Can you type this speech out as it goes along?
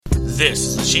This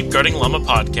is the Sheep Guarding Llama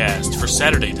podcast for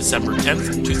Saturday, December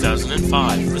 10th,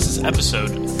 2005. This is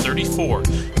episode 34,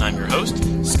 and I'm your host,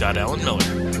 Scott Allen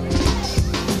Miller.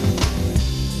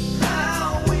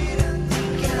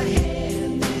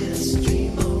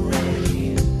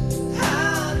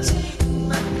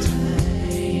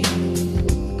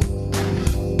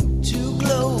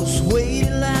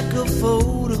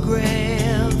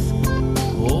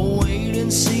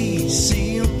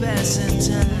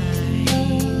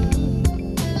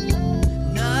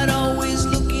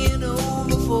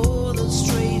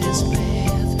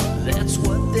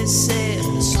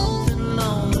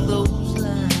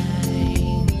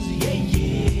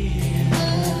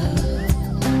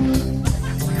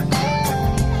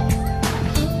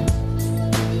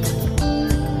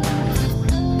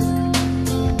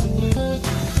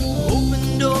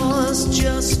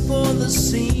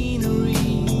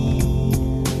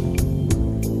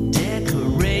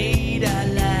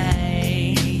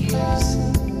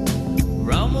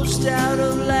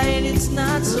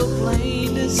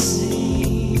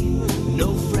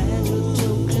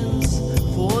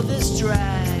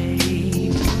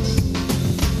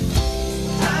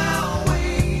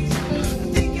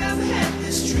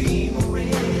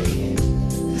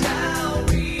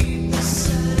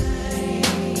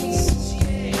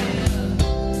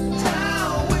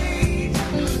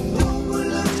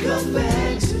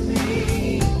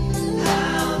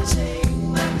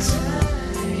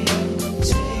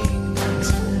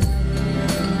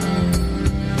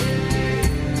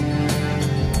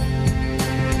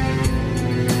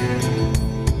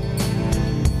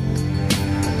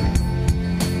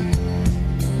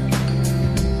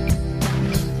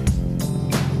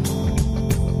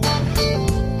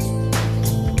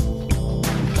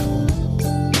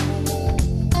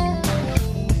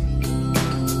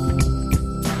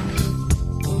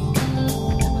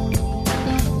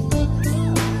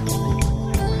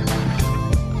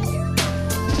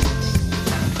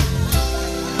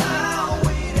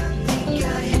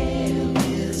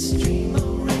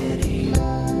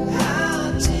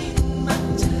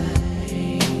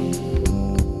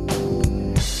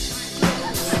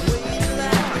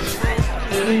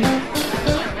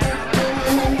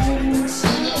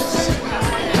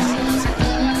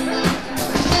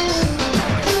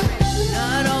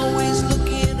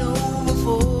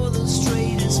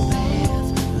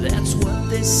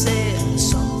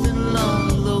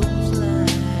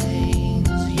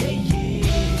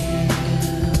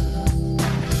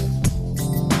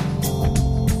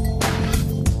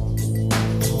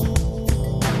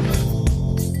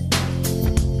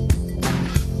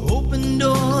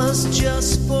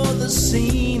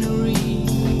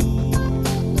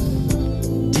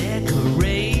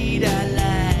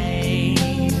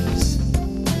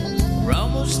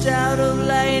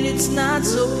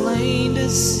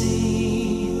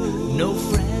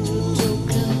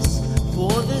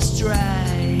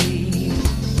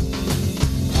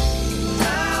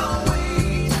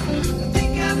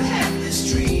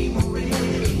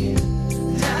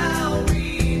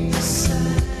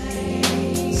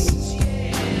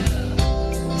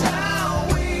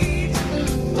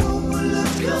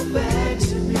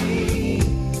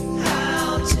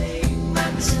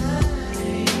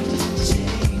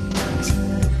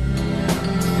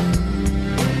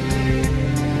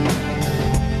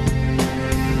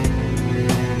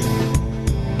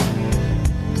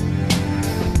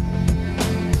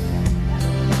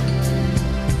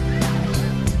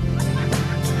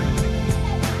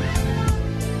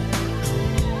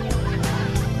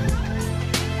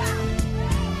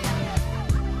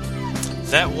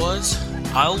 That was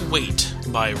I'll Wait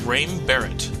by Raim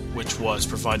Barrett, which was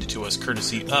provided to us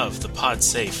courtesy of the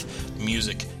PodSafe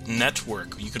Music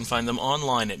Network. You can find them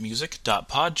online at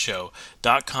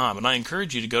music.podshow.com, and I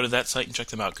encourage you to go to that site and check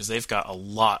them out because they've got a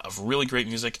lot of really great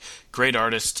music, great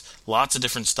artists, lots of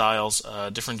different styles,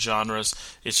 different genres.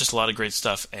 It's just a lot of great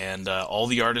stuff, and all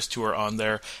the artists who are on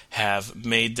there have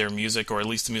made their music, or at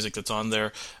least the music that's on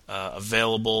there,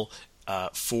 available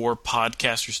for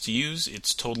podcasters to use.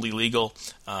 It's totally legal,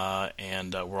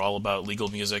 and we're all about legal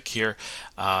music here,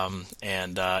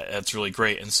 and that's really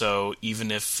great. And so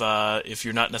even if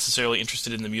you're not necessarily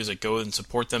interested in the music, go and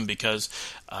support them because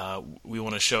we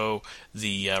want to show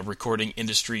the Recording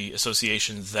Industry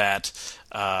Association that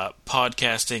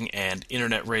podcasting and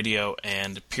internet radio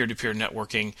and peer-to-peer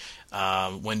networking,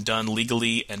 when done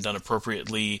legally and done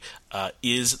appropriately,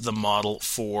 is the model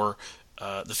for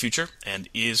the future and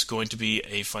is going to be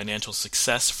a financial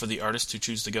success for the artists who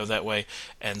choose to go that way.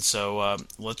 And so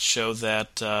let's show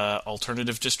that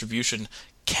alternative distribution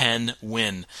can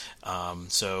win.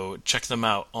 So check them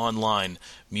out online,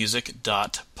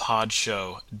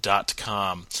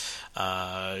 music.podshow.com.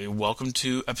 Welcome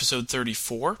to episode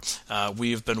 34.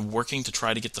 We have been working to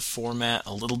try to get the format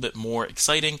a little bit more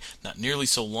exciting, not nearly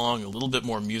so long, a little bit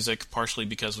more music, partially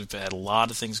because we've had a lot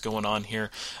of things going on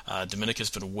here. Dominica's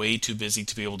been way too busy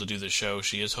to be able to do the show.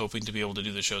 She is hoping to be able to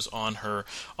do the shows on her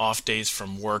off days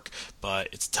from work, but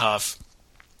it's tough.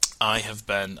 I have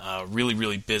been really,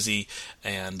 really busy,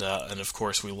 and of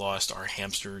course we lost our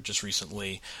hamster just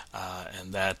recently,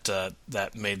 and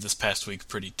that made this past week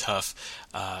pretty tough.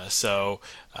 So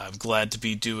I'm glad to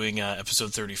be doing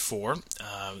episode 34.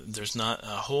 There's not a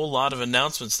whole lot of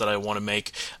announcements that I want to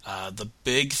make. The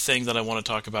big thing that I want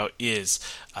to talk about is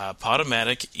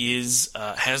Podomatic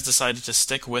has decided to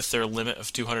stick with their limit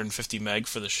of 250 meg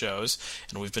for the shows,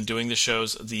 and we've been doing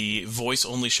the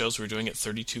voice-only shows. We're doing at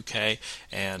 32K,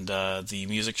 and the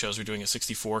music shows we're doing at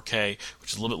 64K,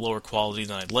 which is a little bit lower quality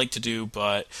than I'd like to do,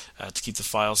 but to keep the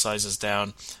file sizes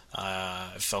down,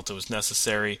 I felt it was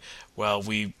necessary. Well,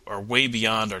 we are way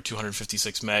beyond our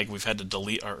 256 meg. We've had to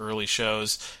delete our early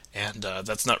shows, and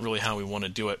that's not really how we want to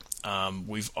do it.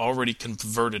 We've already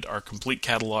converted our complete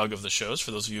catalog of the shows.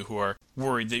 For those of you who are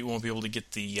worried that you won't be able to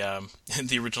get the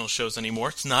the original shows anymore,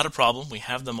 it's not a problem. We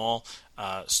have them all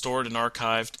stored and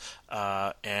archived,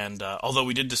 and although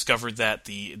we did discover that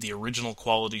the original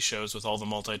quality shows with all the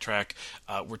multi-track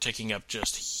were taking up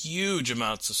just huge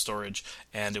amounts of storage,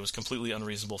 and it was completely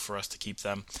unreasonable for us to keep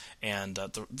them. And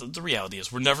the reality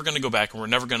is we're never going to go back, and we're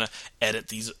never going to edit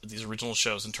these original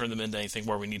shows and turn them into anything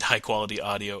where we need high quality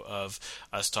audio of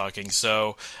us talking.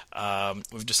 So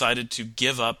we've decided to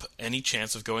give up any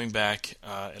chance of going back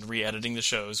and re-editing the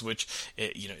shows, which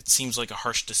it seems like a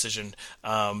harsh decision,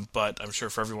 but I'm sure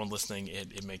for everyone listening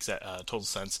it makes that total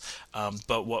sense.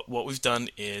 But what we've done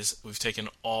is we've taken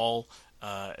all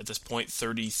at this point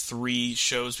 33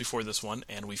 shows before this one,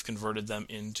 and we've converted them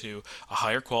into a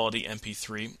higher quality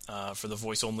MP3 for the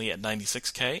voice only at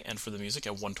 96K and for the music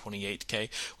at 128K,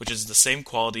 which is the same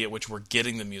quality at which we're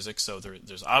getting the music. So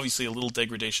there's obviously a little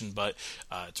degradation, but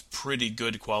it's pretty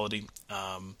good quality.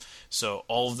 So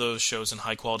all of those shows in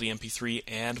high quality MP3,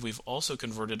 and we've also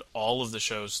converted all of the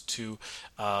shows to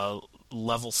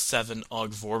level 7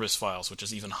 OGG Vorbis files, which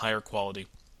is even higher quality.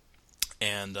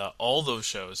 And all those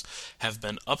shows have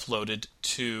been uploaded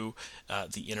to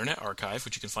the Internet Archive,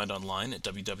 which you can find online at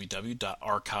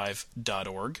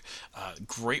www.archive.org.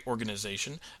 Great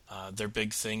organization. Their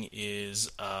big thing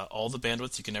is all the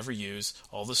bandwidth you can ever use,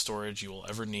 all the storage you will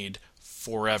ever need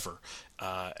forever.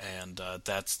 And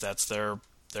that's their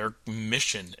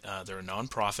mission. They're a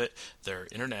nonprofit, they're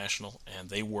international, and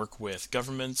they work with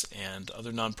governments and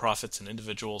other nonprofits and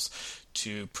individuals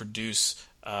to produce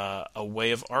a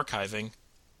way of archiving.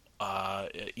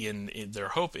 In their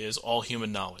hope is all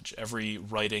human knowledge, every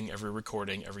writing, every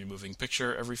recording, every moving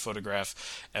picture, every photograph,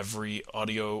 every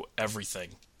audio,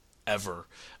 everything ever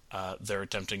they're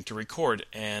attempting to record,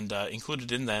 and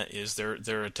included in that is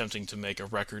they're attempting to make a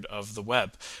record of the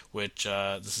web, which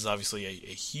this is obviously a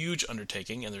huge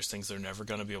undertaking, and there's things they're never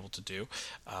going to be able to do,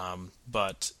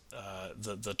 but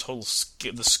the total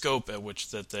the scope at which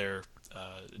that they're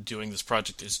doing this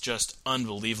project is just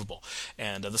unbelievable,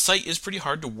 and the site is pretty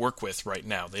hard to work with right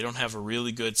now. They don't have a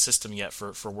really good system yet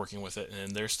for working with it,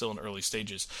 and they're still in early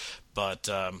stages, but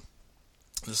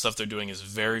the stuff they're doing is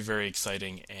very, very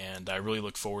exciting, and I really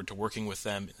look forward to working with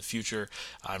them in the future.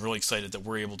 I'm really excited that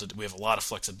we have a lot of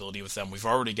flexibility with them. We've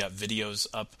already got videos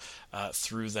up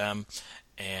through them,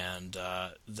 and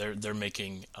they're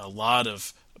making a lot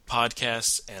of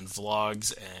podcasts and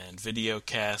vlogs and video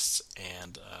casts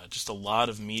and just a lot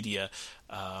of media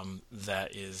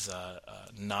that is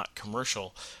not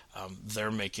commercial.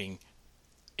 They're making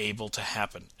able to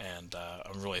happen, and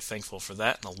I'm really thankful for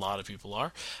that, and a lot of people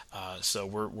are. So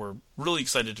we're really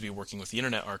excited to be working with the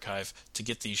Internet Archive to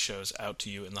get these shows out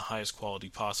to you in the highest quality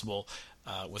possible,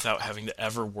 without having to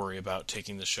ever worry about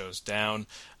taking the shows down.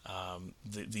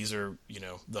 These are,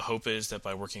 the hope is that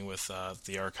by working with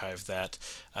the archive that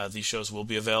these shows will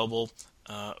be available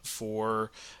for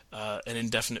an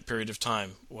indefinite period of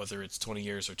time, whether it's 20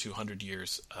 years or 200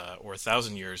 years or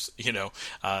 1,000 years.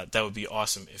 That would be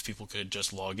awesome if people could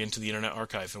just log into the Internet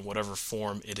Archive in whatever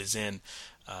form it is in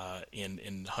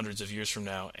hundreds of years from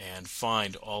now and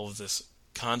find all of this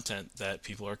content that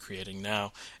people are creating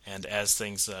now, and as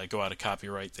things go out of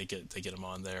copyright, they get them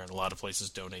on there, and a lot of places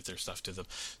donate their stuff to them.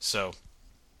 So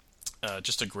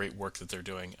Just a great work that they're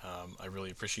doing. I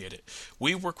really appreciate it.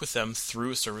 We work with them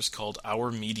through a service called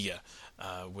Our Media,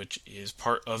 which is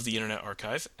part of the Internet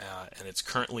Archive, and it's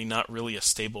currently not really a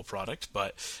stable product,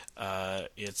 but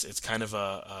it's kind of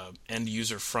a end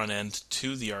user front end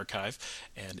to the archive,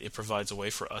 and it provides a way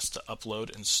for us to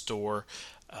upload and store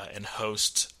and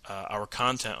host our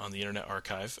content on the Internet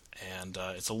Archive. And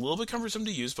it's a little bit cumbersome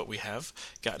to use, but we have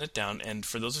gotten it down. And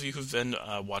for those of you who've been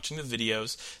watching the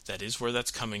videos, that is where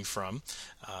that's coming from.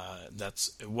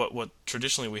 That's what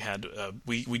traditionally we had.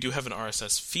 We do have an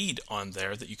RSS feed on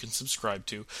there that you can subscribe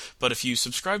to. But if you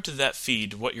subscribe to that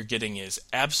feed, what you're getting is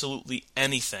absolutely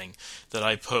anything that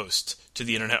I post to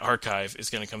the Internet Archive is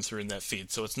going to come through in that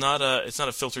feed. So it's not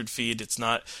a filtered feed. It's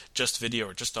not just video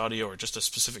or just audio or just a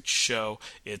specific show.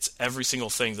 It's every single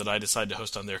thing that I decide to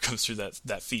host on there comes through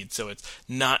that feed. So it's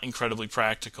not incredibly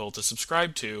practical to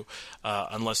subscribe to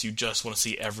unless you just want to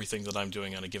see everything that I'm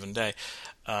doing on a given day.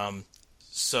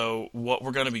 So what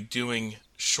we're going to be doing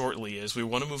shortly is we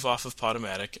want to move off of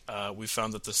Podomatic. We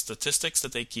found that the statistics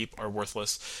that they keep are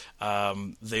worthless.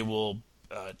 They will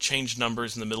change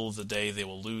numbers in the middle of the day. They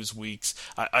will lose weeks.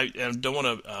 I don't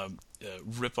want to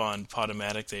rip on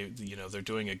Podomatic. They're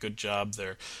doing a good job.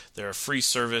 They're a free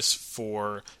service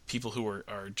for people who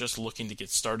are just looking to get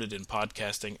started in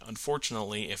podcasting.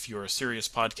 Unfortunately, if you're a serious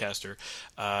podcaster,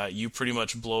 you pretty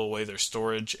much blow away their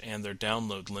storage and their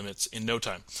download limits in no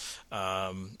time.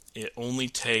 It only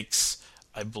takes,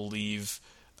 I believe,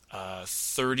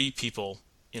 30 people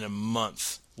in a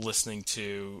month listening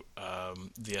to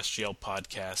the SGL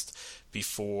podcast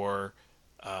before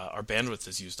our bandwidth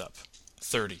is used up.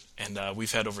 30, and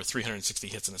we've had over 360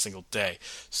 hits in a single day.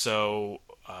 So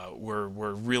we're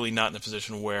really not in a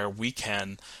position where we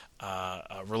can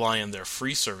rely on their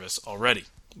free service already.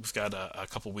 We've got a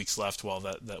couple weeks left while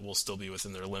that will still be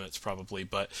within their limits probably,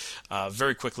 but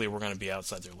very quickly we're going to be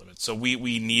outside their limits. So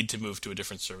we need to move to a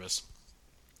different service.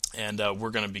 And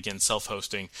we're going to begin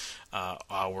self-hosting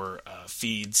our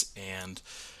feeds and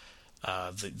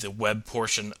the web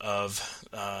portion of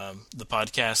the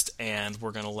podcast, and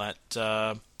we're going to let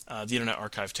the Internet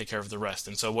Archive take care of the rest.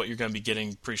 And so what you're going to be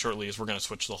getting pretty shortly is we're going to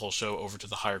switch the whole show over to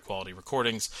the higher quality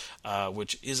recordings,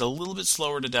 which is a little bit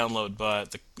slower to download,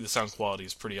 but the sound quality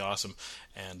is pretty awesome,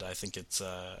 and I think it's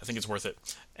worth it.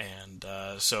 And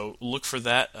so look for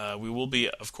that. We will be,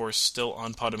 of course, still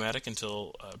on Podomatic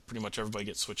until pretty much everybody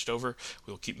gets switched over.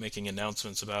 We'll keep making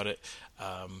announcements about it,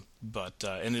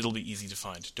 and it'll be easy to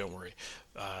find. Don't worry.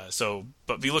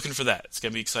 But be looking for that. It's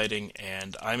going to be exciting,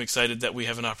 and I'm excited that we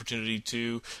have an opportunity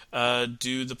to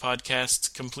do the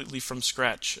podcast completely from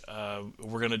scratch.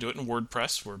 We're going to do it in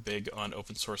WordPress. We're big on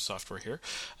open source software here.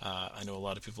 I know a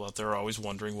lot of people out there are always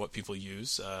wondering what people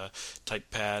use.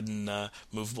 TypePad and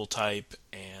Movable Type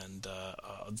and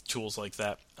tools like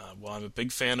that. Well, I'm a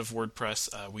big fan of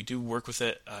WordPress. We do work with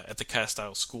it at the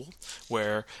Castile School,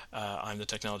 where I'm the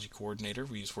technology coordinator.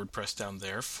 We use WordPress down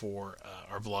there for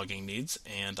our blogging needs,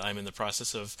 and I'm in the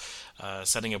process of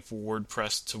setting up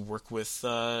WordPress to work with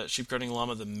Sheepguarding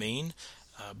Llama, the main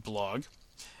blog.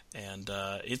 And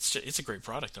it's a great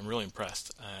product. I'm really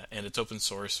impressed. And it's open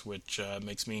source, which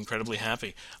makes me incredibly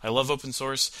happy. I love open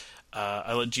source.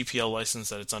 I let GPL license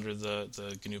that it's under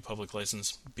the GNU public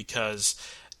license because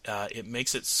it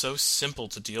makes it so simple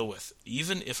to deal with.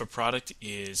 Even if a product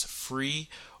is free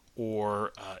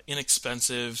or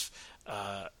inexpensive,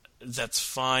 that's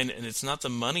fine, and it's not the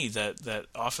money that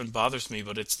often bothers me,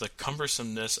 but it's the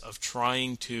cumbersomeness of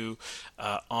trying to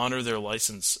honor their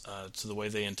license to the way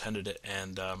they intended it,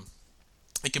 and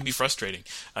it can be frustrating.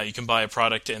 You can buy a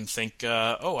product and think,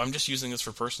 I'm just using this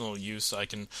for personal use. I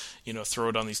can, throw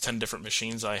it on these 10 different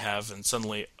machines I have, and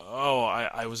suddenly,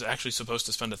 I was actually supposed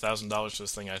to spend $1,000 for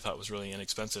this thing I thought was really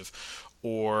inexpensive.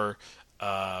 Or,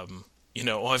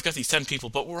 I've got these 10 people,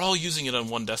 but we're all using it on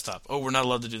one desktop. Oh, we're not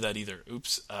allowed to do that either.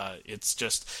 Oops.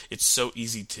 It's so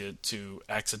easy to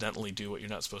accidentally do what you're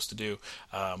not supposed to do.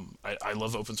 I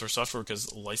love open source software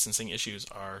because licensing issues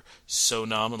are so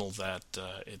nominal that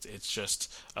it's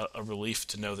just a relief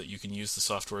to know that you can use the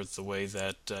software the way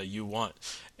that you want.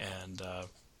 And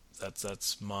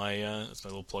that's my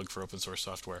little plug for open source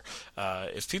software.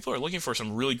 If people are looking for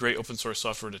some really great open source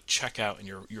software to check out, and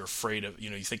you're afraid of,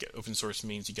 you think open source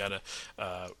means you gotta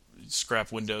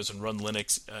scrap Windows and run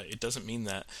Linux, it doesn't mean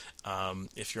that.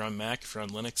 If you're on Mac, if you're on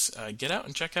Linux, get out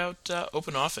and check out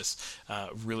OpenOffice,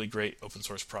 really great open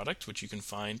source product, which you can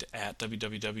find at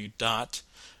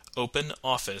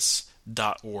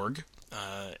www.openoffice.org.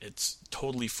 It's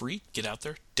totally free. Get out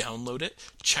there, download it,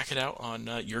 check it out on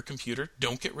your computer.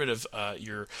 Don't get rid of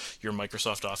your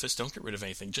Microsoft Office. Don't get rid of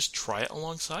anything. Just try it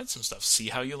alongside some stuff. See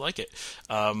how you like it.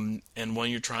 And when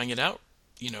you're trying it out,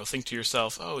 think to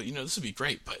yourself, oh, this would be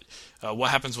great, but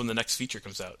what happens when the next feature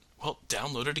comes out? Well,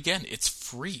 download it again. It's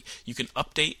free. You can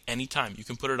update anytime. You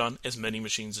can put it on as many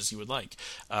machines as you would like.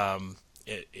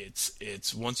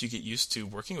 It's once you get used to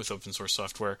working with open source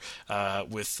software,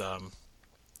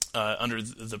 under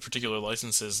the particular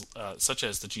licenses, such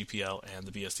as the GPL and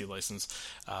the BSD license,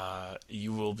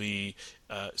 you will be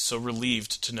so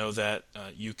relieved to know that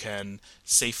you can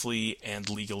safely and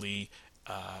legally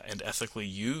and ethically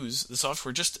use the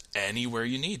software just anywhere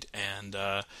you need, and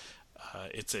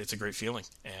it's a great feeling,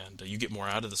 and you get more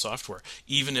out of the software.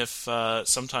 Even if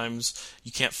sometimes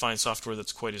you can't find software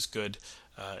that's quite as good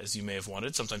as you may have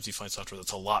wanted. Sometimes you find software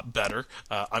that's a lot better.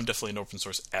 I'm definitely an open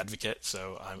source advocate,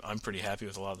 so I'm pretty happy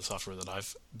with a lot of the software that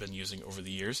I've been using over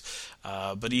the years.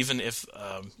 But even if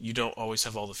you don't always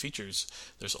have all the features,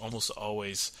 there's almost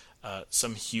always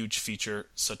some huge feature,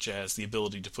 such as the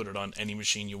ability to put it on any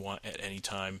machine you want at any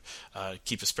time,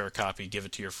 keep a spare copy, give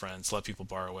it to your friends, let people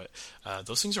borrow it.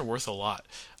 Those things are worth a lot.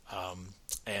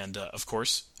 And of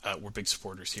course, we're big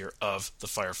supporters here of the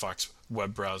Firefox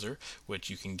web browser, which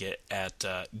you can get at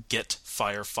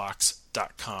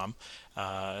getfirefox.com.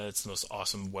 It's the most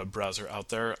awesome web browser out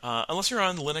there. Unless you're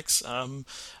on Linux,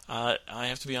 I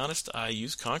have to be honest, I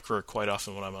use Conqueror quite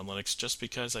often when I'm on Linux, just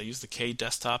because I use the K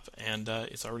desktop and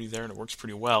it's already there and it works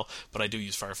pretty well. But I do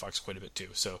use Firefox quite a bit too.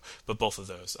 But both of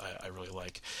those I really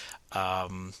like.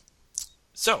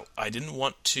 So I didn't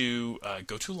want to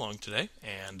go too long today,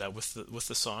 and with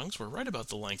the songs, we're right about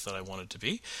the length that I wanted to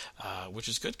be, which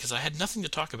is good because I had nothing to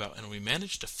talk about, and we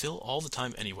managed to fill all the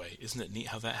time anyway. Isn't it neat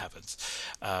how that happens?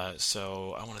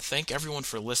 So I want to thank everyone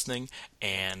for listening,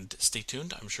 and stay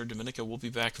tuned. I'm sure Dominica will be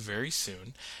back very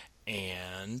soon,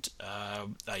 and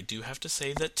I do have to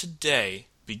say that today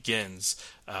begins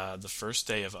the first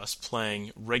day of us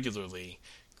playing regularly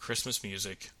Christmas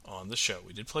music on the show.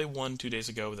 We did play 2 days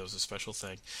ago. That was a special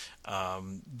thing.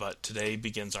 But today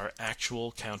begins our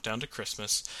actual countdown to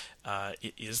Christmas.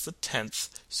 It is the 10th,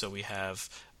 so we have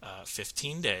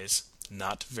 15 days,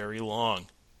 not very long,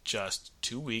 just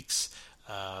 2 weeks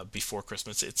before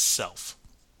Christmas itself.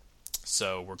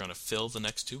 So we're going to fill the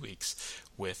next 2 weeks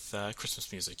with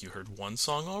Christmas music. You heard one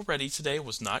song already today. It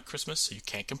was not Christmas, so you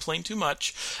can't complain too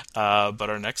much. But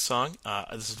our next song,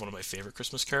 this is one of my favorite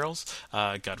Christmas carols,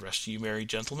 God Rest You Merry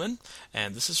Gentlemen.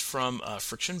 And this is from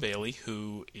Friction Bailey,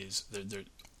 who is... they're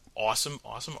awesome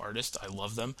artist. I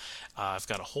love them. I've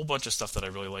got a whole bunch of stuff that I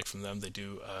really like from them. They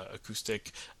do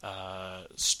acoustic,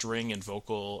 string and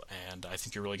vocal, and I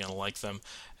think you're really going to like them.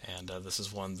 And this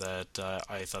is one that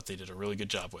I thought they did a really good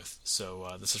job with.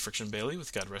 So this is Friction Bailey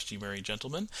with God Rest You Merry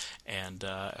Gentlemen, and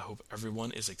I hope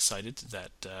everyone is excited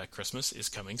that Christmas is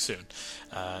coming soon.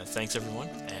 Thanks everyone,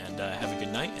 and have a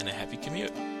good night and a happy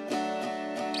commute.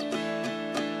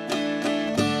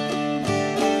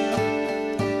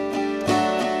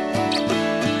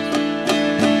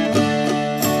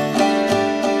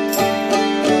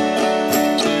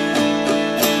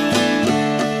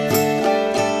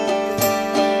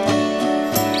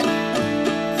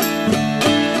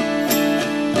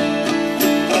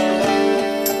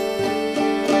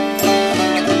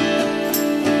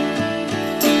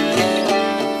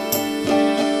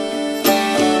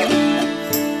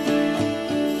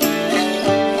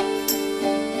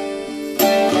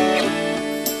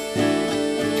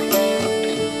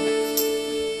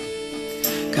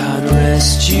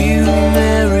 Rest you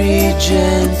merry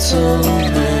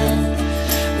gentlemen,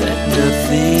 let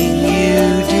nothing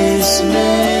you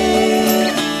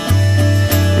dismay.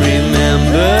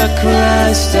 Remember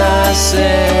Christ our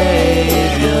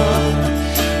Savior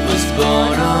was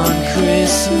born on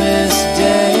Christmas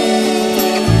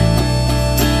Day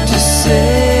to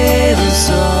save us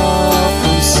all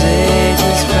from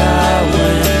Satan's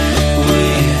power when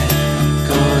we're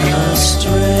gone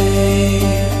astray.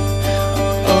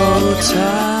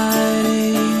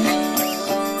 Tidings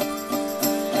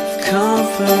of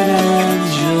comfort and